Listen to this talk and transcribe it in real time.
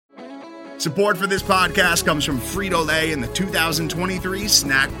Support for this podcast comes from Frito-Lay and the 2023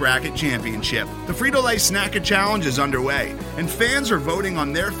 Snack Bracket Championship. The Frito-Lay Snack Challenge is underway, and fans are voting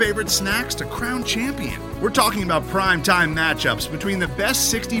on their favorite snacks to crown champion. We're talking about prime-time matchups between the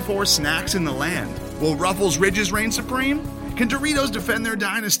best 64 snacks in the land. Will Ruffles Ridges reign supreme? Can Doritos defend their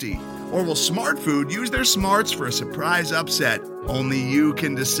dynasty? Or will Smart Food use their smarts for a surprise upset? Only you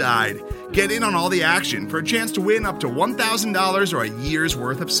can decide. Get in on all the action for a chance to win up to $1,000 or a year's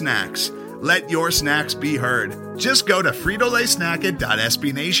worth of snacks. Let your snacks be heard. Just go to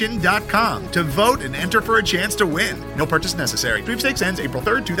fritolaysnacket.sbnation.com to vote and enter for a chance to win. No purchase necessary. Sweepstakes ends April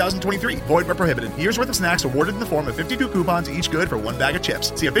 3rd, 2023. Void where prohibited. Year's worth of snacks awarded in the form of 52 coupons, each good for one bag of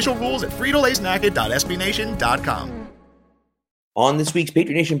chips. See official rules at fritolaysnacket.sbnation.com. On this week's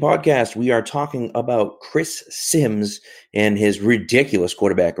Patriot Nation podcast, we are talking about Chris Sims and his ridiculous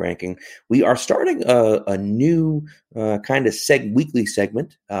quarterback ranking. We are starting a new kind of weekly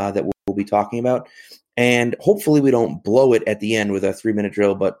segment that we'll be talking about, and hopefully we don't blow it at the end with a 3-minute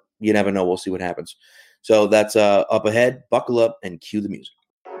drill, but you never know. We'll see what happens. So that's up ahead. Buckle up and cue the music.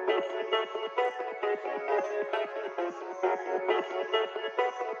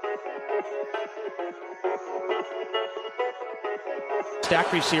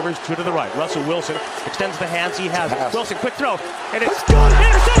 Stack receivers, two to the right. Russell Wilson extends the hands he has. Wilson, quick throw, and it's intercepted!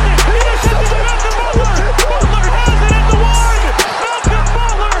 Intercepted by Malcolm Butler! Butler has it at the one! Malcolm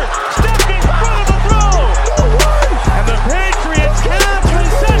Butler stepping in front of the throw! And the Patriots have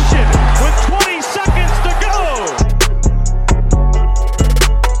possession with 20 seconds to go!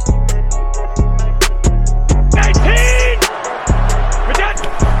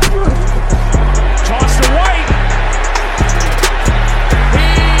 Toss to White.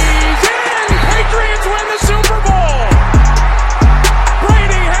 Patriots win the Super Bowl!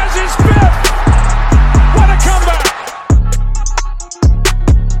 Brady has his fifth! What a comeback!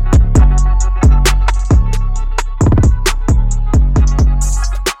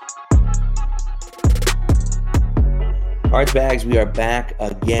 All right, Bags, we are back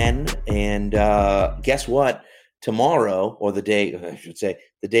again, and guess what? Tomorrow, or the day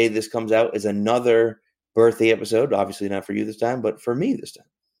this comes out, is another birthday episode. Obviously not for you this time, but for me this time.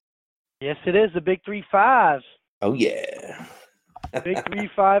 Yes, it is. The big 3-5. Oh, yeah. Big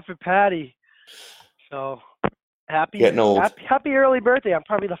 3-5 for Patty. So, happy early birthday. I'm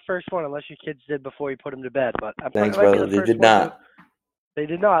probably the first one, unless your kids did before you put them to bed. But thanks, brother. They did not. They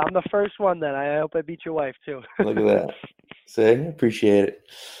did not. I'm the first one then. I hope I beat your wife, too. Look at that. See? Appreciate it.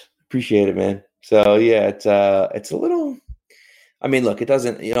 Appreciate it, man. So, yeah, it's a little – I mean, look, it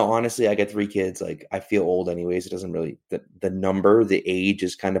doesn't, honestly, I get 3 kids. Like, I feel old anyways. It doesn't really, the number, the age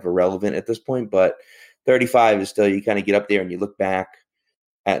is kind of irrelevant at this point. But 35 is still, you kind of get up there and you look back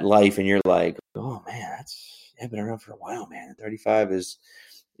at life and you're like, oh, man, I've been around for a while, man. 35 is,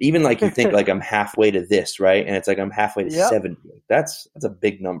 even like you think like I'm halfway to this, right? And it's like I'm halfway to 70. That's a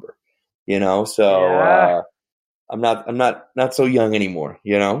big number, So yeah. I'm not so young anymore,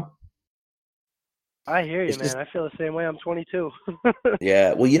 I hear you, man. I feel the same way. I'm 22.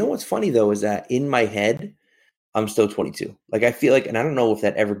 Yeah. Well, what's funny, though, is that in my head, I'm still 22. Like, I feel like, and I don't know if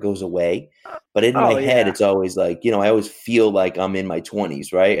that ever goes away, but in my head, it's always like, I always feel like I'm in my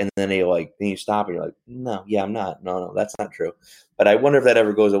 20s, right? And then then you stop and you're like, no, I'm not. No, that's not true. But I wonder if that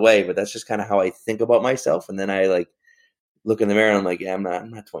ever goes away, but that's just kind of how I think about myself. And then I look in the mirror and I'm like, yeah, I'm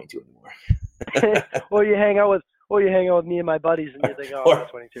not 22 anymore. Or you hang out with me and my buddies and you think, I'm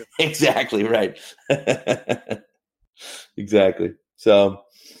 22. Exactly, right. Exactly. So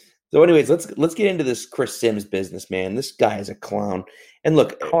anyways, let's get into this Chris Sims business, man. This guy is a clown. And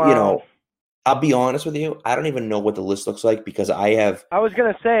look, I'll be honest with you, I don't even know what the list looks like because I was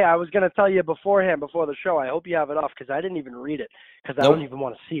going to tell you beforehand, before the show, I hope you have it off because I didn't even read it because I don't even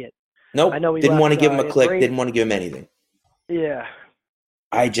want to see it. Nope. I know didn't want to give him a click, didn't want to give him anything. Yeah.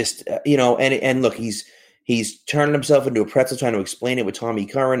 I just, and look, he's turning himself into a pretzel trying to explain it with Tommy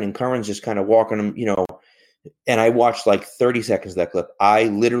Curran, and Curran's just kind of walking him, and I watched like 30 seconds of that clip. I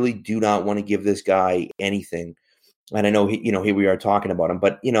literally do not want to give this guy anything. And I know, here we are talking about him,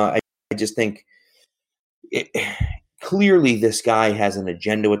 but, I just think clearly this guy has an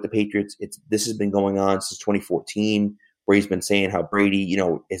agenda with the Patriots. This has been going on since 2014, where he's been saying how Brady,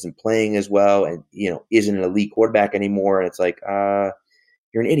 isn't playing as well and, isn't an elite quarterback anymore. And it's like,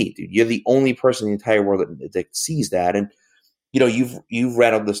 you're an idiot, dude. You're the only person in the entire world that sees that. And, you've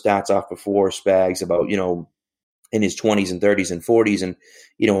rattled the stats off before, Spags, about, in his 20s and 30s and 40s and,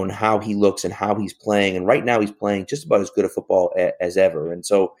 and how he looks and how he's playing. And right now he's playing just about as good a football as ever. And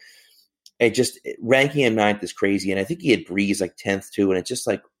so ranking him 9th is crazy. And I think he had Breeze like 10th too. And it's just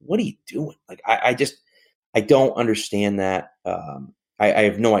like, what are you doing? Like, I don't understand that. I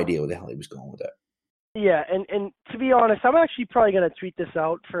have no idea where the hell he was going with that. Yeah, and to be honest, I'm actually probably going to tweet this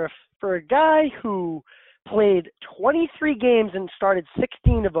out for a guy who played 23 games and started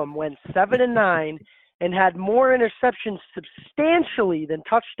 16 of them, went 7-9, and had more interceptions substantially than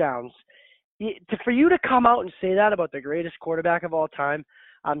touchdowns. For you to come out and say that about the greatest quarterback of all time,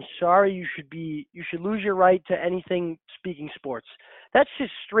 I'm sorry, you should lose your right to anything speaking sports. That's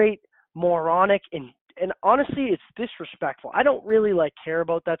just straight moronic and honestly, it's disrespectful. I don't really care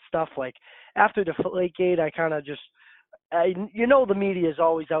about that stuff. Like after the Deflategate, I kind of just, the media is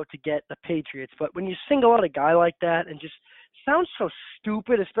always out to get the Patriots. But when you single out a guy like that and just sounds so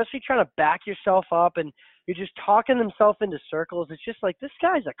stupid, especially trying to back yourself up and you're just talking himself into circles, it's just like, this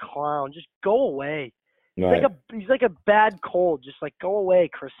guy's a clown. Just go away. Right. He's like a bad cold. Just go away,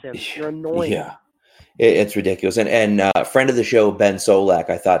 Chris Sims. You're annoying. Yeah, it's ridiculous. And friend of the show, Ben Solak,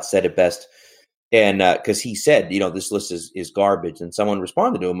 I thought said it best. And because he said, this list is garbage, and someone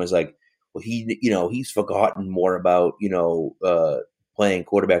responded to him as like, well, he's forgotten more about playing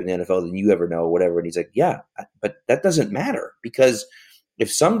quarterback in the NFL than you ever know, whatever. And he's like, yeah, but that doesn't matter, because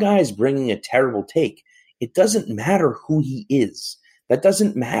if some guy is bringing a terrible take, it doesn't matter who he is. That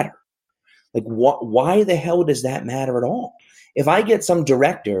doesn't matter. Like, why the hell does that matter at all? If I get some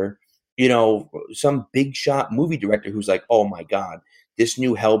director, some big shot movie director who's like, oh my God, this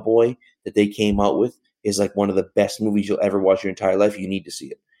new Hellboy that they came out with is like one of the best movies you'll ever watch your entire life. You need to see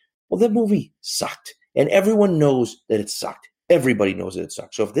it. Well, that movie sucked. And everyone knows that it sucked. Everybody knows that it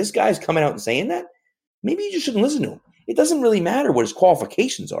sucked. So if this guy's coming out and saying that, maybe you just shouldn't listen to him. It doesn't really matter what his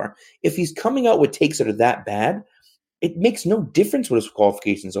qualifications are. If he's coming out with takes that are that bad, it makes no difference what his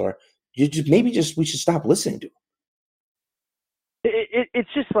qualifications are. We should stop listening to him. It's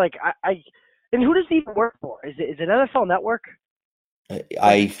just like, and who does he even work for? Is it NFL Network?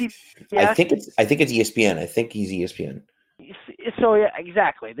 I think it's ESPN. I think he's ESPN. So yeah,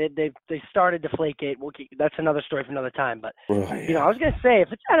 exactly. They started Deflategate. That's another story for another time. But I was gonna say, if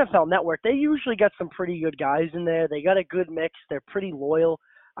it's NFL Network, they usually got some pretty good guys in there. They got a good mix. They're pretty loyal.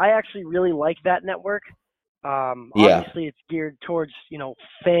 I actually really like that network. Obviously, it's geared towards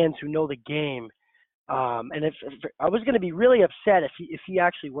fans who know the game. And if I was gonna be really upset if he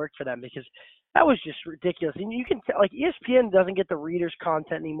actually worked for them, because that was just ridiculous. And you can tell, ESPN doesn't get the readers'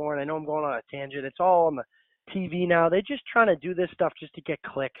 content anymore. And I know I'm going on a tangent. It's all on the TV now. They're just trying to do this stuff just to get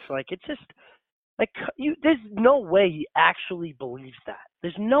clicks. It's just there's no way he actually believes that.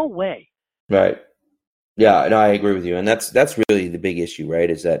 There's no way. Right. Yeah, no, I agree with you. And that's really the big issue, right?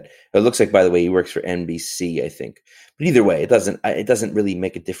 Is that it looks like, by the way, he works for NBC, I think. But either way, it doesn't really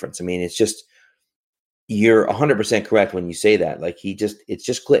make a difference. I mean, it's just, you're 100% correct when you say that. It's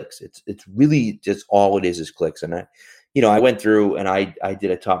just clicks. It's really just all it is clicks. And I went through and I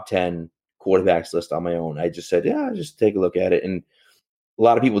did a top 10 quarterbacks list on my own. I just said, just take a look at it. And a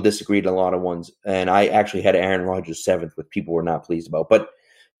lot of people disagreed on a lot of ones. And I actually had Aaron Rodgers 7th, which people were not pleased about. But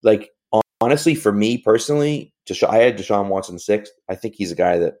honestly, for me personally, I had Deshaun Watson 6th. I think he's a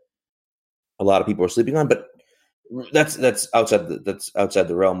guy that a lot of people are sleeping on, but that's outside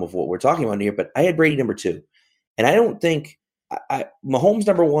the realm of what we're talking about here. But I had Brady number 2, and I don't think Mahomes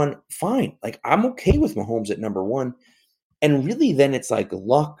number 1. Fine, I'm okay with Mahomes at number 1, and really then it's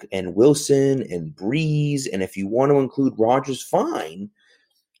Luck and Wilson and Breeze, and if you want to include Rodgers, fine.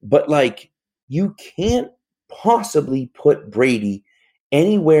 But you can't possibly put Brady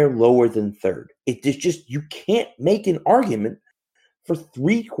anywhere lower than 3rd. It's just you can't make an argument for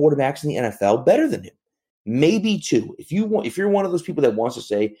 3 quarterbacks in the NFL better than him. Maybe 2. If you're one of those people that wants to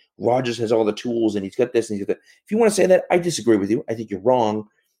say Rodgers has all the tools and he's got this and he's got that, if you want to say that, I disagree with you. I think you're wrong,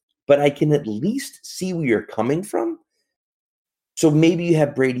 but I can at least see where you're coming from. So maybe you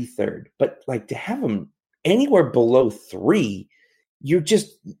have Brady 3rd, but to have him anywhere below 3,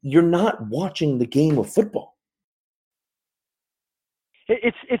 you're not watching the game of football.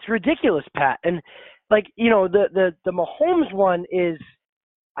 It's ridiculous, Pat. And the Mahomes one is,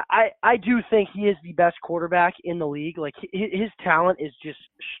 I do think he is the best quarterback in the league. His talent is just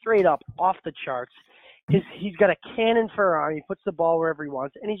straight up off the charts. He's got a cannon for an arm. He puts the ball wherever he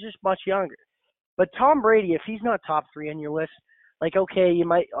wants, and he's just much younger. But Tom Brady, if he's not top 3 on your list, okay, you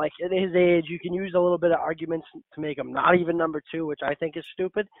might, at his age, you can use a little bit of arguments to make him not even number 2, which I think is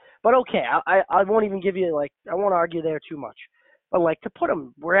stupid. But okay, I won't even give you, I won't argue there too much. But to put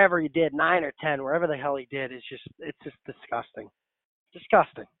him wherever he did, 9 or 10, wherever the hell he did, it's just disgusting.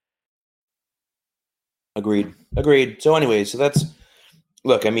 Disgusting. Agreed. So anyway,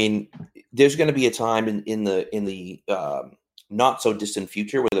 look, I mean, there's going to be a time in the not so distant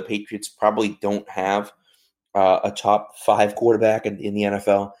future where the Patriots probably don't have a top 5 quarterback in the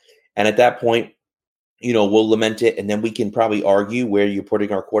NFL. And at that point, we'll lament it, and then we can probably argue where you're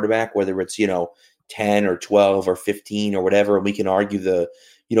putting our quarterback, whether it's 10 or 12 or 15 or whatever, and we can argue the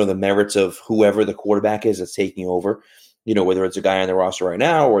merits of whoever the quarterback is that's taking over, whether it's a guy on the roster right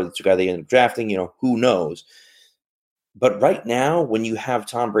now or it's a guy they end up drafting, who knows. But right now, when you have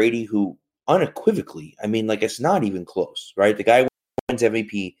Tom Brady, who unequivocally, it's not even close, right? The guy wins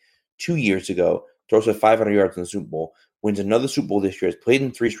MVP 2 years ago, throws for 500 yards in the Super Bowl, wins another Super Bowl this year, has played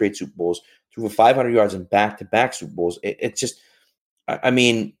in 3 straight Super Bowls, threw for 500 yards in back-to-back Super Bowls. It's just,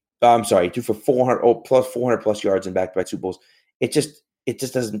 I'm sorry, threw for 400 plus yards in back-to-back Super Bowls. It's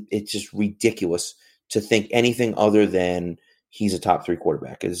just ridiculous to think anything other than he's a top 3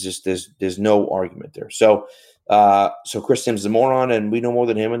 quarterback. It's just, there's no argument there. So Chris Sims is a moron, and we know more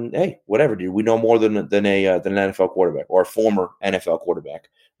than him. And hey, whatever, dude. We know more than an NFL quarterback or a former NFL quarterback.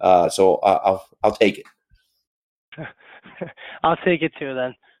 So I'll take it. I'll take it too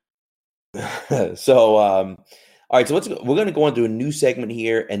then. So all right, so we're going to go into a new segment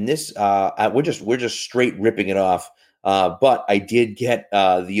here, and this we're just straight ripping it off. But I did get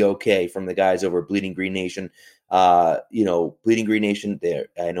the okay from the guys over at Bleeding Green Nation. Bleeding Green Nation, there.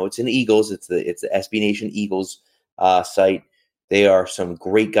 I know it's in Eagles. It's the SB Nation Eagles site. They are some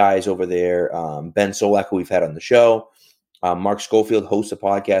great guys over there. Ben Solak, who we've had on the show. Mark Schofield hosts a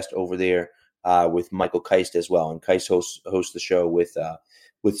podcast over there with Michael Keist as well, and Keist hosts the show with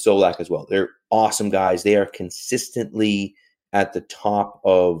Solak as well. They're awesome guys. They are consistently at the top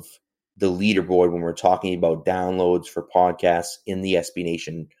of the leaderboard when we're talking about downloads for podcasts in the SB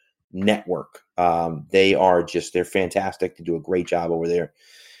Nation network. They're fantastic. They do a great job over there.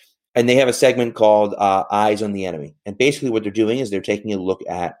 And they have a segment called Eyes on the Enemy. And basically what they're doing is they're taking a look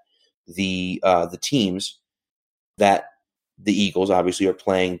at the teams that the Eagles obviously are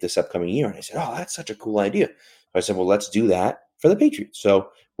playing this upcoming year. And I said, oh, that's such a cool idea. So I said, well, let's do that for the Patriots. So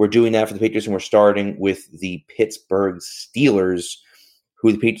we're doing that for the Patriots, and we're starting with the Pittsburgh Steelers,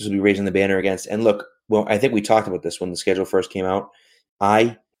 who the Patriots will be raising the banner against. And look, well, I think we talked about this when the schedule first came out.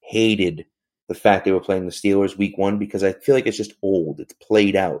 I hated the fact they were playing the Steelers week 1 because I feel like it's just old. It's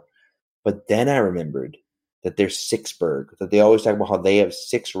played out. But then I remembered that they're Sixburg, that they always talk about how they have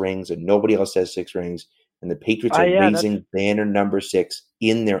 6 rings and nobody else has 6 rings. And the Patriots are raising banner number 6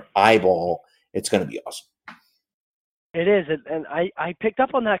 in their eyeball. It's going to be awesome. It is. And I picked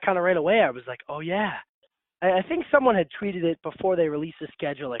up on that kind of right away. I was like, oh, yeah. I think someone had tweeted it before they released the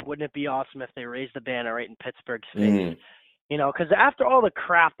schedule. Like, wouldn't it be awesome if they raised the banner right in Pittsburgh's face? Because after all the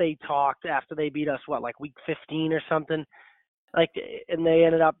crap they talked, after they beat us, week 15 or something, and they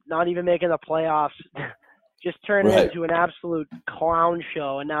ended up not even making the playoffs, just turning it into an absolute clown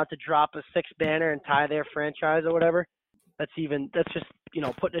show. And now to drop a 6 banner and tie their franchise or whatever, that's just,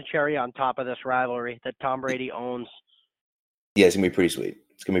 putting a cherry on top of this rivalry that Tom Brady owns. Yeah, it's going to be pretty sweet.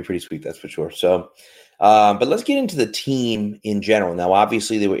 It's going to be pretty sweet, that's for sure. So, but let's get into the team in general. Now,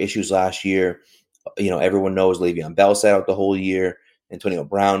 obviously, there were issues last year. Everyone knows Le'Veon Bell sat out the whole year. Antonio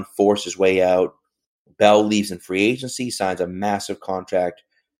Brown forced his way out. Bell leaves in free agency, signs a massive contract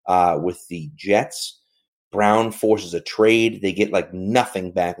with the Jets. Brown forces a trade. They get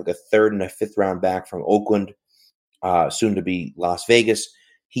nothing back, a 3rd and a 5th round back from Oakland, soon to be Las Vegas.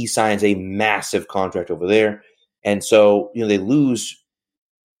 He signs a massive contract over there. And so, they lose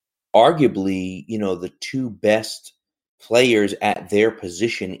arguably, the 2 best players at their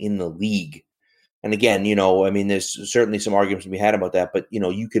position in the league. And again, there's certainly some arguments to be had about that, but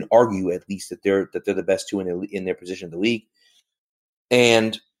you can argue at least that they're the best 2 in their position in the league.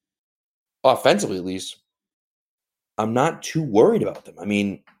 And offensively, at least, I'm not too worried about them.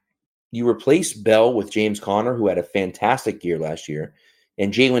 You replace Bell with James Conner, who had a fantastic year last year,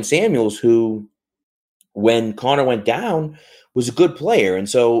 and Jalen Samuels, who, when Conner went down, was a good player. And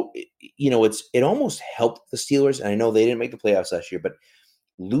so, it almost helped the Steelers. And I know they didn't make the playoffs last year, but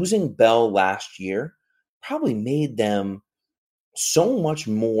losing Bell last year probably made them so much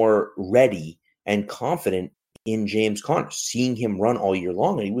more ready and confident in James Conner, seeing him run all year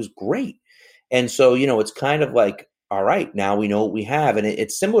long, and he was great. And so, it's kind of like, all right, now we know what we have. And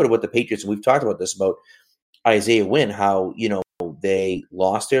it's similar to what the Patriots, and we've talked about this about Isaiah Wynn, how, they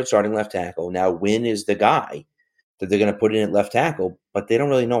lost their starting left tackle. Now Wynn is the guy that they're going to put in at left tackle, but they don't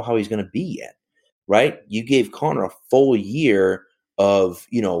really know how he's going to be yet, right? You gave Conner a full year of,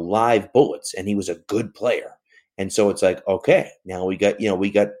 live bullets, and he was a good player. And so it's like, okay, now we got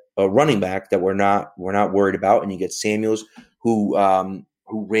a running back that we're not worried about, and you get Samuels who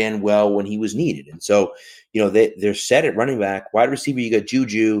ran well when he was needed. And so, they're set at running back. Wide receiver, you got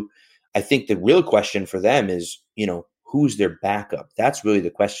Juju. I think the real question for them is, who's their backup? That's really the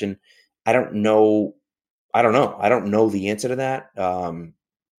question. I don't know. I don't know the answer to that.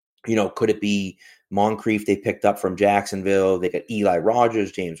 Could it be Moncrief they picked up from Jacksonville. They got Eli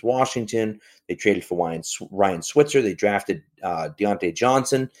Rogers, James Washington. They traded for Ryan Switzer. They drafted Deontay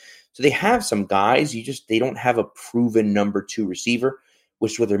Johnson. So they have some guys. They don't have a proven number 2 receiver,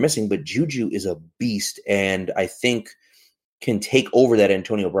 which is what they're missing. But Juju is a beast, and I think can take over that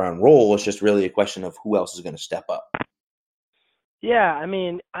Antonio Brown role. It's just really a question of who else is going to step up. Yeah, I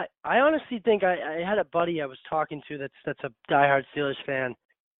mean, I honestly think I had a buddy I was talking to that's a diehard Steelers fan,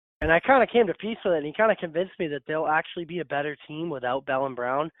 and I kind of came to peace with it, and he kind of convinced me that they'll actually be a better team without Bell and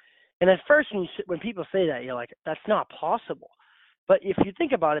Brown. And at first, when people say that, you're like, that's not possible. But if you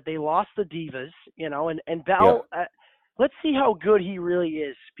think about it, they lost the Divas, and Bell, let's see how good he really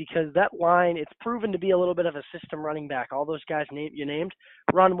is, because that line, it's proven to be a little bit of a system running back. All those guys you named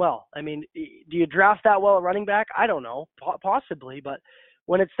run well. I mean, do you draft that well at running back? I don't know, possibly, but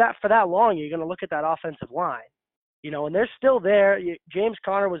when it's for that long, you're going to look at that offensive line, and they're still there. James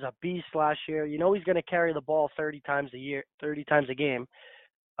Conner was a beast last year. He's going to carry the ball 30 times a game.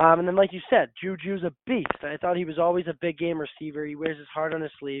 And then, like you said, Juju's a beast. I thought he was always a big game receiver. He wears his heart on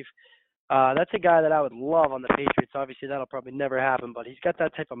his sleeve. That's a guy that I would love on the Patriots. Obviously, that'll probably never happen, but he's got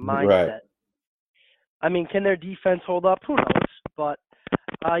that type of mindset. Right. I mean, can their defense hold up? Who knows? But,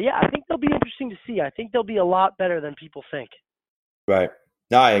 yeah, I think they'll be interesting to see. I think they'll be a lot better than people think. Right.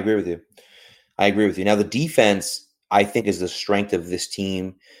 No, I agree with you. Now, the defense, I think, is the strength of this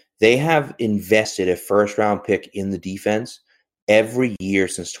team. They have invested a first-round pick in the defense every year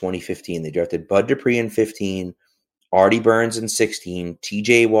since 2015. They drafted Bud Dupree in 15, Artie Burns in 16,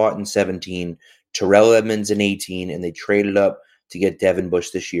 TJ Watt in 17, Terrell Edmonds in 18, and they traded up to get Devin Bush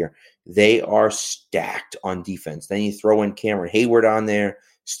this year. They are stacked on defense. Then you throw in Cameron Hayward on there,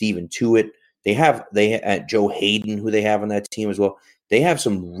 Stephen Tuitt. They have Joe Hayden, who they have on that team as well. They have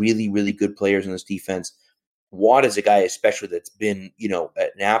some really, really good players in this defense. Watt is a guy especially that's been,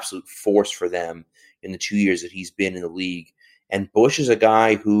 an absolute force for them in the 2 years that he's been in the league. And Bush is a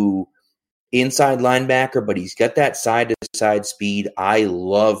guy who, inside linebacker, but he's got that side-to-side speed. I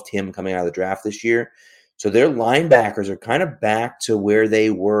loved him coming out of the draft this year. So their linebackers are kind of back to where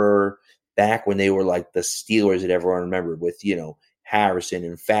they were back when they were like the Steelers that everyone remembered with, Harrison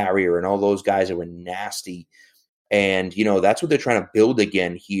and Farrier and all those guys that were nasty. And, that's what they're trying to build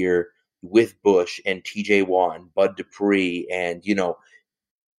again here with Bush and TJ Watt and Bud Dupree. And,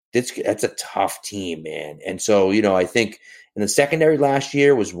 that's a tough team, man. And so, I think in the secondary last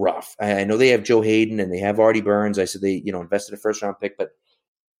year was rough. I know they have Joe Hayden and they have Artie Burns. I said they, invested a first-round pick, but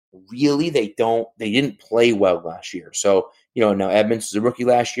really they didn't play well last year. So, now Edmonds is a rookie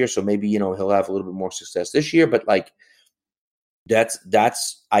last year, so maybe, he'll have a little bit more success this year. But,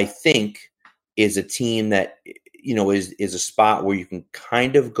 that's I think, is a team that, is a spot where you can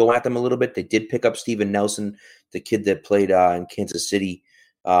kind of go at them a little bit. They did pick up Steven Nelson, the kid that played in Kansas City.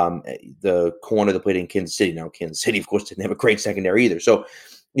 The corner that played in Kansas City. Now, Kansas City, of course, didn't have a great secondary either. So,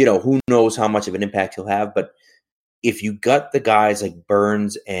 who knows how much of an impact he'll have. But if you got the guys like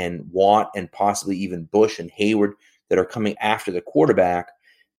Burns and Watt and possibly even Bush and Hayward that are coming after the quarterback,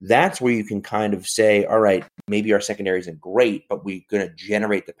 that's where you can kind of say, all right, maybe our secondary isn't great, but we're going to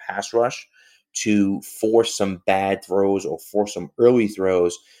generate the pass rush to force some bad throws or force some early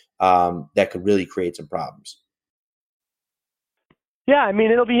throws that could really create some problems. Yeah, I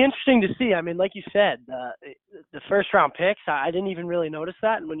mean, it'll be interesting to see. I mean, like you said, the first-round picks, I didn't even really notice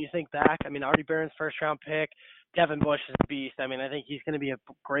that. And when you think back, I mean, Artie Burns, first-round pick, Devin Bush is a beast. I mean, I think he's going to be a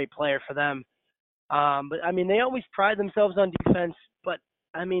great player for them. But, I mean, they always pride themselves on defense. But,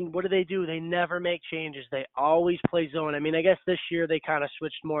 I mean, what do? They never make changes. They always play zone. I mean, I guess this year they kind of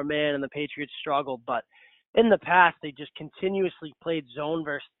switched more man and the Patriots struggled. But in the past, they just continuously played zone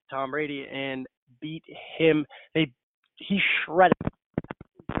versus Tom Brady and beat him. He shredded.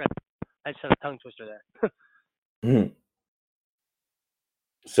 I just had a tongue twister there. Mm-hmm.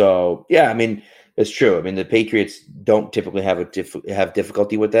 So, yeah, I mean, it's true. I mean, the Patriots don't typically have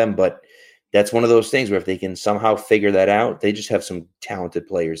difficulty with them, but that's one of those things where if they can somehow figure that out, they just have some talented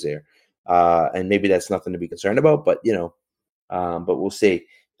players there. And maybe that's nothing to be concerned about, but, but we'll see.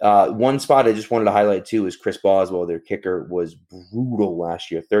 One spot I just wanted to highlight, too, is Chris Boswell. Their kicker was brutal last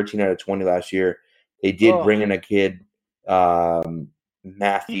year, 13 out of 20 last year. They did bring in a kid,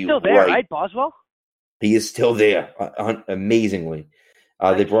 Matthew. He's still there, right, Boswell? He is still there, amazingly.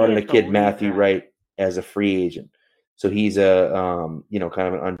 They brought in a kid, Matthew Wright, as a free agent. So he's a, kind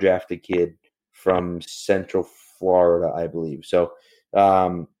of an undrafted kid from Central Florida, I believe. So,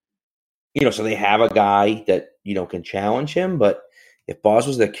 so they have a guy that, can challenge him. But if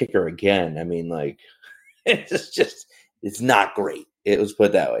Boswell's the kicker again, I mean, it's not great. Let's put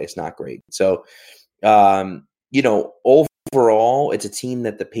it that way. It's not great. So, overall, it's a team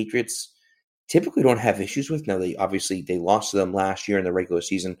that the Patriots typically don't have issues with. Now they lost to them last year in the regular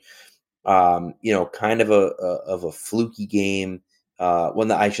season. Kind of a fluky game.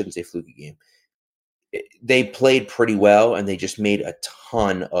 I shouldn't say fluky game. They played pretty well, and they just made a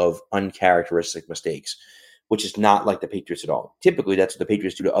ton of uncharacteristic mistakes, which is not like the Patriots at all. Typically, that's what the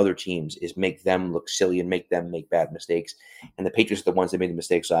Patriots do to other teams, is make them look silly and make them make bad mistakes. And the Patriots are the ones that made the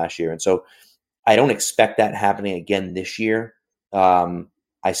mistakes last year. And so I don't expect that happening again this year.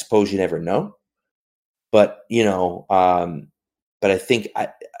 I suppose you never know. But, but I think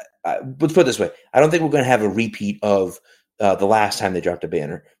let's put it this way. I don't think we're going to have a repeat of the last time they dropped a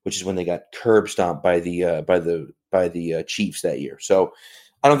banner, which is when they got curb stomped by the Chiefs that year. So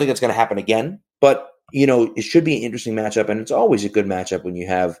I don't think that's going to happen again. But it should be an interesting matchup, and it's always a good matchup when you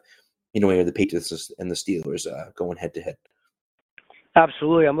have, the Patriots and the Steelers going head to head.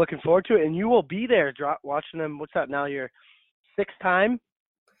 Absolutely, I'm looking forward to it, and you will be there watching them. What's that now? Your sixth time?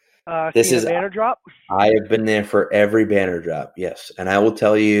 This is a banner drop. I have been there for every banner drop, yes, and I will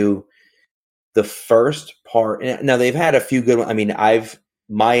tell you. The first part, now they've had a few good ones. I mean,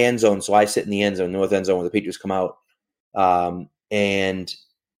 my end zone, so I sit in the end zone, north end zone, where the Patriots come out. And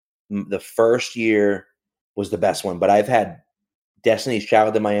the first year was the best one, but I've had Destiny's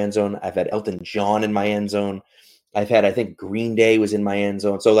Child in my end zone. I've had Elton John in my end zone. I think Green Day was in my end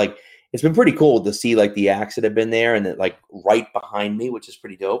zone. So it's been pretty cool to see the acts that have been there and that right behind me, which is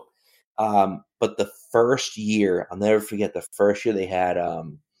pretty dope. But the first year, I'll never forget the first year they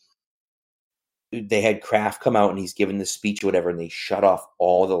had Kraft come out and he's giving this speech or whatever, and they shut off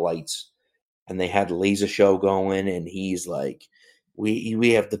all the lights and they had laser show going, and he's like, we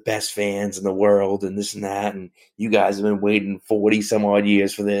have the best fans in the world and this and that, and you guys have been waiting 40 some odd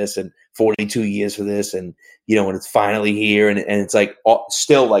years for this and 42 years for this, and and it's finally here, and it's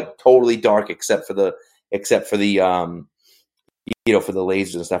still totally dark except for the for the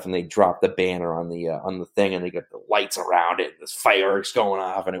lasers and stuff, and they dropped the banner on the thing, and they got the lights around it, there's fireworks going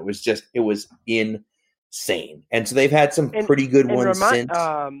off, and it was insane. And so they've had some pretty good ones since.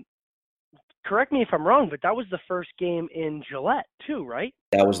 Correct me if I'm wrong, but that was the first game in Gillette too, right?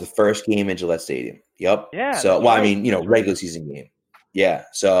 That was the first game in Gillette Stadium. Yep. Yeah. So, I mean, regular season game. Yeah.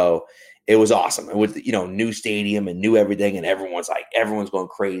 So it was awesome. It was, new stadium and new everything, and everyone's going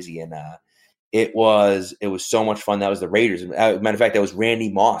crazy, and It was so much fun. That was the Raiders. Matter of fact, that was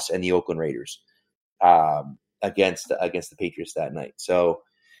Randy Moss and the Oakland Raiders against the Patriots that night. So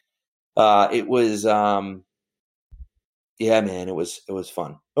it was man, it was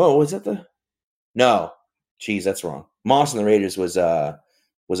fun. Oh, was that No, geez, that's wrong. Moss and the Raiders was 05.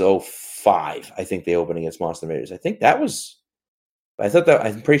 I think they opened against Moss and the Raiders. I'm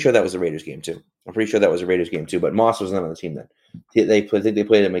pretty sure that was the Raiders game too. But Moss was not on the team then. They played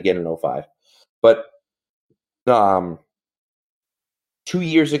him again in 05. But 2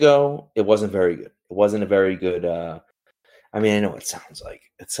 years ago, it wasn't very good. It wasn't a very good. I know it sounds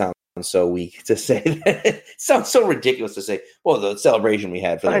so weak to say that. It sounds so ridiculous to say. Well, the celebration we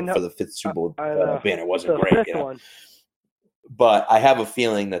had for the fifth Super Bowl banner wasn't great. But I have a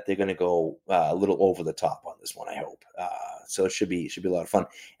feeling that they're going to go a little over the top on this one. I hope. So it should be a lot of fun.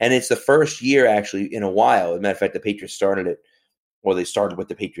 And it's the first year actually in a while. As a matter of fact, the Patriots started it. Or they started with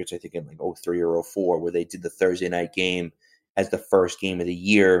the Patriots, I think, in 03 or 04, where they did the Thursday night game as the first game of the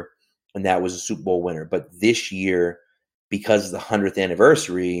year, and that was a Super Bowl winner. But this year, because of the 100th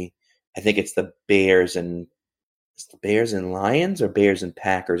anniversary, I think it's the Bears and Lions or Bears and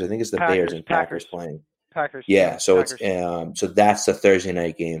Packers. I think it's the Bears and Packers playing. Packers. Yeah, so Packers. It's so that's the Thursday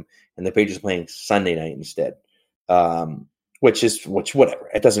night game, and the Patriots are playing Sunday night instead. Which whatever.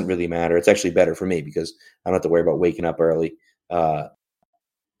 It doesn't really matter. It's actually better for me because I don't have to worry about waking up early. I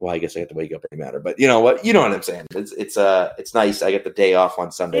guess I have to wake up every matter, but you know what I'm saying. It's nice. I get the day off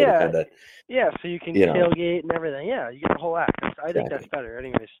on Sunday. Yeah, to kinda, so you can tailgate and everything. Yeah, you get the whole act. I think that's better,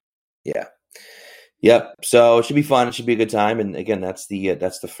 anyways. Yeah, yep. So it should be fun. It should be a good time. And again, that's the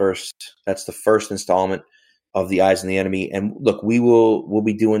first installment of the Eyes on the Enemy. And look, we'll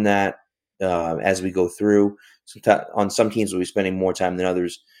be doing that as we go through. On some teams, we'll be spending more time than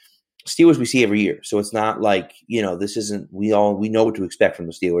others. Steelers we see every year, so it's not like this isn't. We know what to expect from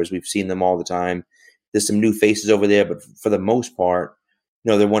the Steelers. We've seen them all the time. There's some new faces over there, but for the most part,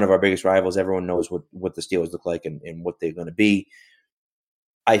 they're one of our biggest rivals. Everyone knows what the Steelers look like and what they're going to be.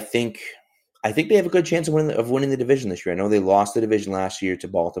 I think they have a good chance of winning the division this year. I know they lost the division last year to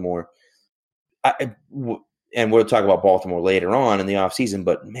Baltimore. And we'll talk about Baltimore later on in the offseason,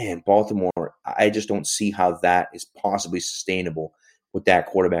 but man, Baltimore, I just don't see how that is possibly sustainable with that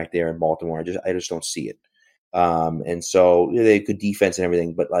quarterback there in Baltimore. I just don't see it. And so they have good defense and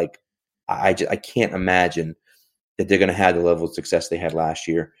everything, but I can't imagine that they're going to have the level of success they had last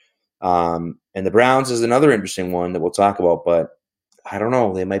year. And the Browns is another interesting one that we'll talk about, but I don't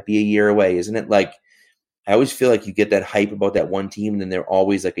know. They might be a year away, isn't it? Like, I always feel like you get that hype about that one team, and then they're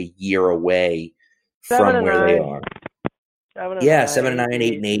always like a year away from where they are. 7-9,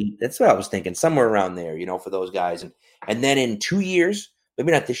 8-8. That's what I was thinking, somewhere around there, for those guys. And then in 2 years,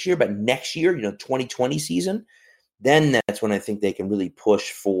 maybe not this year, but next year, 2020 season, then that's when I think they can really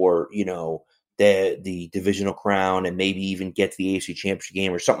push for, the divisional crown and maybe even get to the AFC Championship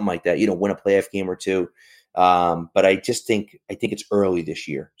game or something like that, win a playoff game or two. But I think it's early this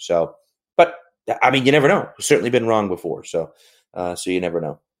year. So, but I mean, you never know. We've certainly been wrong before. So you never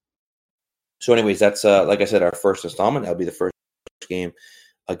know. So anyways, that's, like I said, our first installment. That'll be the first game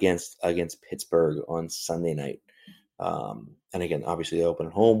against Pittsburgh on Sunday night. And again, obviously they open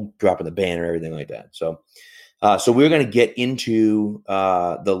at home, dropping the banner, everything like that. So we're going to get into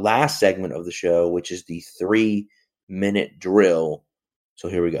the last segment of the show, which is the 3-minute drill. So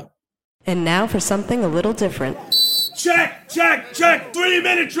here we go. And now for something a little different. Check.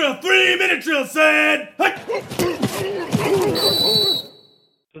 3-minute drill. 3-minute drill, Sad.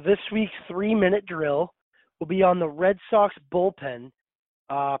 This week's 3-minute drill will be on the Red Sox bullpen.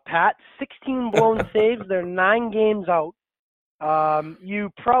 Pat, 16 blown saves. They're 9 games out. You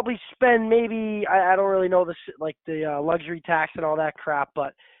probably spend maybe, I don't really know the luxury tax and all that crap,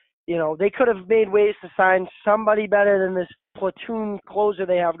 but they could have made ways to sign somebody better than this platoon closer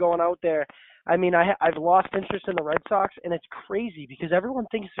they have going out there. I mean, I've lost interest in the Red Sox, and it's crazy because everyone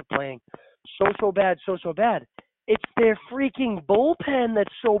thinks they're playing so bad. It's their freaking bullpen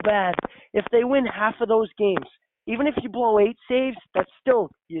that's so bad. If they win half of those games, even if you blow 8 saves, that's still,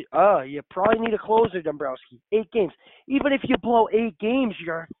 you probably need a closer, Dombrowski. 8 games. Even if you blow 8 games,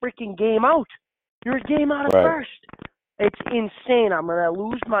 you're a freaking game out. You're a game out of first. It's insane. I'm going to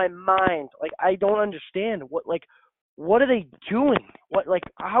lose my mind. Like, I don't understand. What are they doing?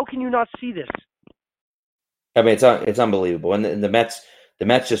 How can you not see this? I mean, it's unbelievable. And the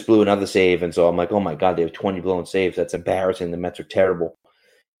Mets just blew another save, and so I'm like, oh my God, they have 20 blown saves. That's embarrassing. The Mets are terrible.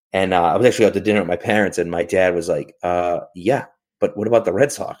 And I was actually out to dinner with my parents, and my dad was like, yeah, but what about the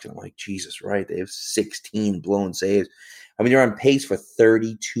Red Sox? And I'm like, Jesus, right? They have 16 blown saves. I mean, they're on pace for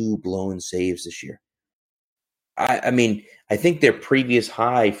 32 blown saves this year. I mean, I think their previous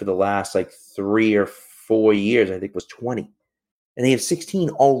high for the last 3 or 4 years, I think, was 20. And they have 16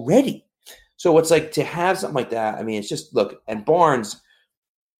 already. So it's like to have something like that. I mean, it's just, look, and Barnes,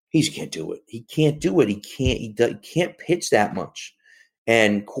 he can't do it. He can't do it. He can't pitch that much.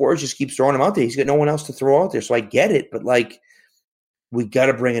 And Coors just keeps throwing him out there. He's got no one else to throw out there. So I get it. But, we got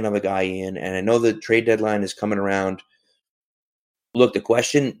to bring another guy in. And I know the trade deadline is coming around. Look, the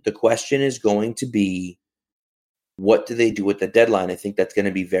question is going to be, what do they do with the deadline? I think that's going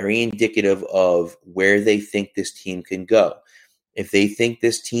to be very indicative of where they think this team can go. If they think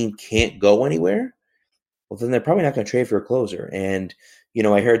this team can't go anywhere, well, then they're probably not going to trade for a closer. And,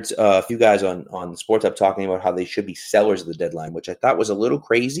 I heard a few guys on Sports Hub talking about how they should be sellers of the deadline, which I thought was a little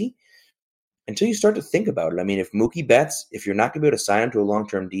crazy until you start to think about it. I mean, if Mookie Betts, if you're not going to be able to sign him to a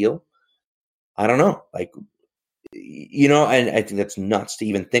long-term deal, I don't know. And I think that's nuts to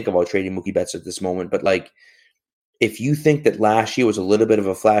even think about trading Mookie Betts at this moment. But, if you think that last year was a little bit of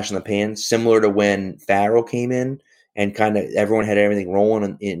a flash in the pan, similar to when Farrell came in and kind of everyone had everything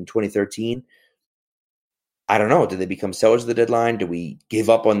rolling in 2013, I don't know. Do they become sellers of the deadline? Do we give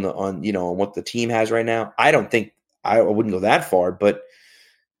up on what the team has right now? I don't think I wouldn't go that far, but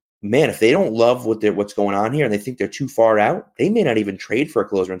man, if they don't love what's going on here and they think they're too far out, they may not even trade for a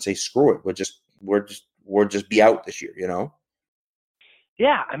closer and say, screw it. We'll just be out this year,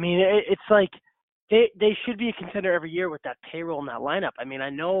 Yeah, I mean, it's like they should be a contender every year with that payroll in that lineup. I mean, I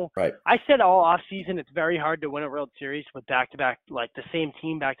know I said all off season it's very hard to win a World Series with back-to-back, the same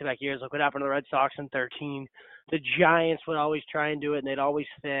team back-to-back years. Look what happened to the Red Sox in 2013. The Giants would always try and do it, and they'd always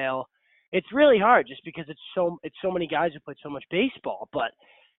fail. It's really hard just because it's so many guys who play so much baseball. But,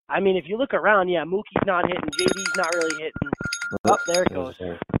 I mean, if you look around, yeah, Mookie's not hitting. JD's not really hitting. Oh, there it goes.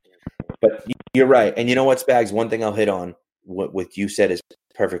 But you're right. And you know what, Spags? One thing I'll hit on, what you said is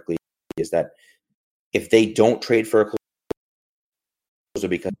perfectly, is that if they don't trade for a closer,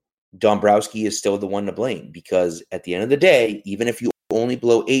 because Dombrowski is still the one to blame, because at the end of the day, even if you only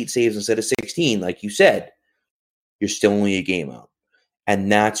blow 8 saves instead of 16, like you said, you're still only a game out. And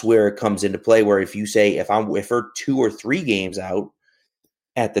that's where it comes into play, where if you say, if we're 2 or 3 games out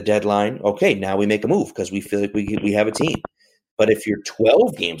at the deadline, okay, now we make a move because we feel like we have a team. But if you're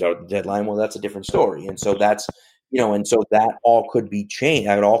 12 games out at the deadline, well, that's a different story. And so that's, and so that all could be changed.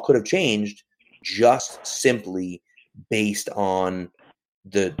 It all could have changed just simply based on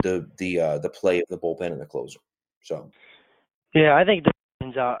the play of the bullpen and the closer. So, yeah, I think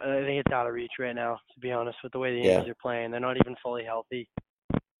I think it's out of reach right now, to be honest, with the way the Yankees are playing. They're not even fully healthy.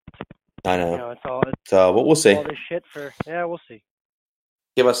 I know. You know, So we'll see. All this shit we'll see.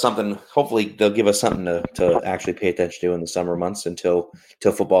 Give us something. Hopefully, they'll give us something to actually pay attention to in the summer months until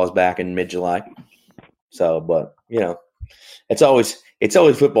football is back in mid-July. So, but it's always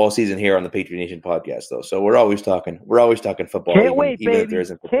football season here on the Patriot Nation podcast, though. So we're always talking football. Can't wait, even baby. If there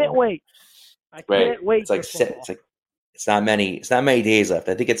isn't football. Can't wait. I can't wait. It's not many days left.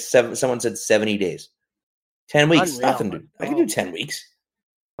 I think it's someone said 70 days. 10 weeks. Unreal. Nothing to do. I can do 10 weeks.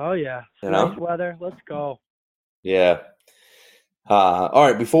 Oh yeah. Nice weather. Let's go. Yeah. All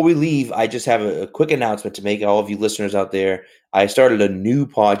right. Before we leave, I just have a quick announcement to make all of you listeners out there. I started a new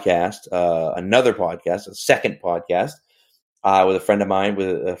podcast, a second podcast, with a friend of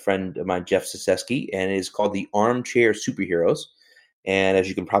mine, Jeff Siseski, and it is called The Armchair Superheroes. And as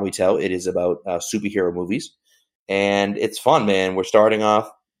you can probably tell, it is about superhero movies. And it's fun, man. We're starting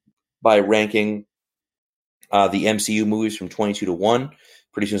off by ranking the MCU movies from 22 to 1.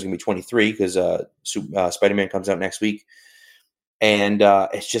 Pretty soon it's going to be 23 because Spider-Man comes out next week. And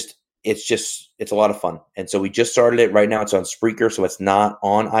it's a lot of fun. And so we just started it. Right now it's on Spreaker, so it's not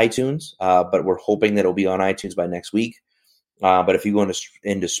on iTunes, but we're hoping that it'll be on iTunes by next week. But if you go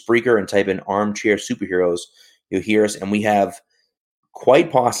into Spreaker and type in Armchair Superheroes, you'll hear us. And we have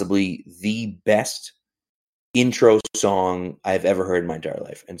quite possibly the best intro song I've ever heard in my entire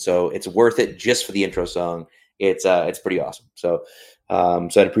life. And so it's worth it just for the intro song. It's pretty awesome. So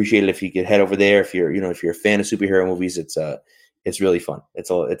I'd appreciate it if you could head over there. If you're a fan of superhero movies, it's really fun. It's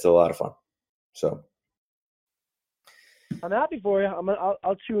a lot of fun. So I'm happy for you.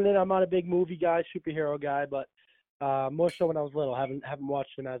 I'll tune in. I'm not a big movie guy, superhero guy, but more so when I was little. Haven't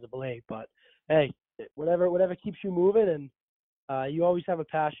watched them as of late. But hey, whatever keeps you moving, and you always have a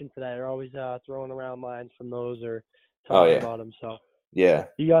passion for that. You're always throwing around lines from those or talking about them. So yeah,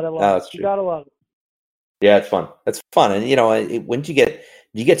 you gotta love. You gotta love it. Yeah, it's fun. It's fun, and when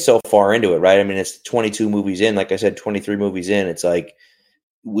you get so far into it, right? I mean, it's 22 movies in. Like I said, 23 movies in. It's like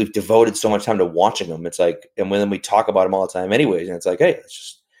we've devoted so much time to watching them. It's like, and then we talk about them all the time, anyways. And it's like, hey,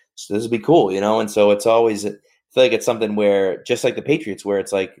 this will be cool, And so it's always, I feel like it's something where, just like the Patriots, where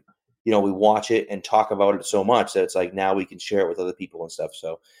it's like, we watch it and talk about it so much that it's like now we can share it with other people and stuff.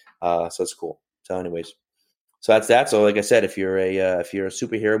 So, so it's cool. So, anyways, so that's that. So, like I said, if you're a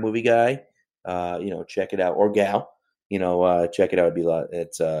superhero movie guy, check it out, or gal, check it out.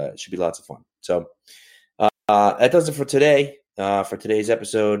 It should be lots of fun. So that does it for today. For today's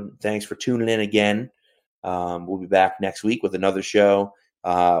episode. Thanks for tuning in again. We'll be back next week with another show.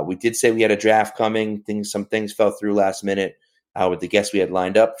 We did say we had a draft coming. Some things fell through last minute with the guests we had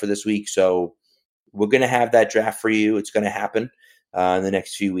lined up for this week. So we're going to have that draft for you. It's going to happen in the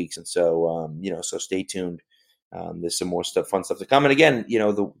next few weeks. And so, so stay tuned. There's some more fun stuff to come. And again,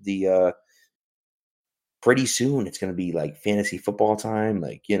 pretty soon it's going to be like fantasy football time,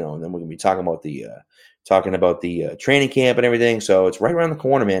 and then we're going to be talking about the training camp and everything. So it's right around the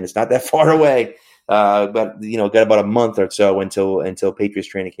corner, man. It's not that far away, but got about a month or so until Patriots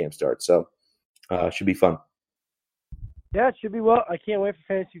training camp starts. So it should be fun. Yeah, it should be. Well, I can't wait for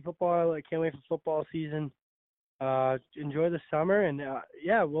fantasy football. I can't wait for football season. Enjoy the summer, and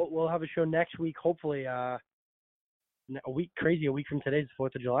we'll have a show next week. Hopefully, a week from today is the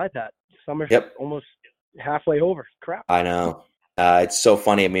 4th of July. Pat, summer's almost halfway over. Crap. I know. It's so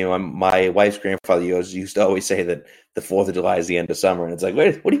funny. I mean, my wife's grandfather used to always say that the 4th of July is the end of summer. And it's like,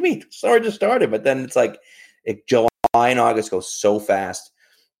 wait, what do you mean? Summer just started. But then it's like July and August go so fast.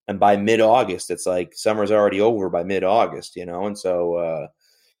 And by mid-August, it's like summer's already over by mid-August, And so,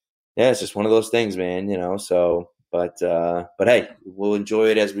 it's just one of those things, man, So, but hey, we'll enjoy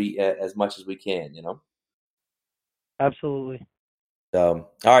it as much as we can, Absolutely. So,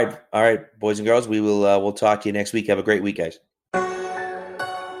 all right, boys and girls, we'll talk to you next week. Have a great week, guys.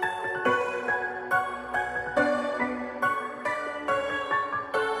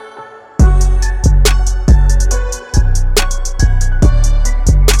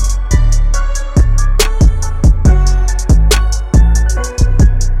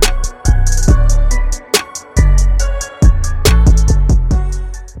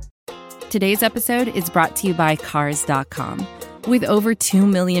 Today's episode is brought to you by Cars.com. With over 2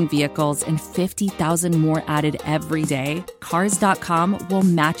 million vehicles and 50,000 more added every day, Cars.com will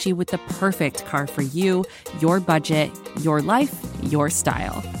match you with the perfect car for you, your budget, your life, your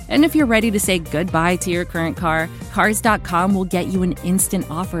style. And if you're ready to say goodbye to your current car, Cars.com will get you an instant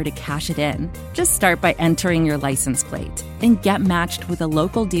offer to cash it in. Just start by entering your license plate and get matched with a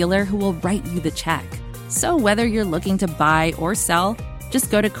local dealer who will write you the check. So whether you're looking to buy or sell, just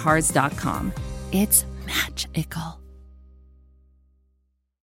go to Cars.com. It's magical.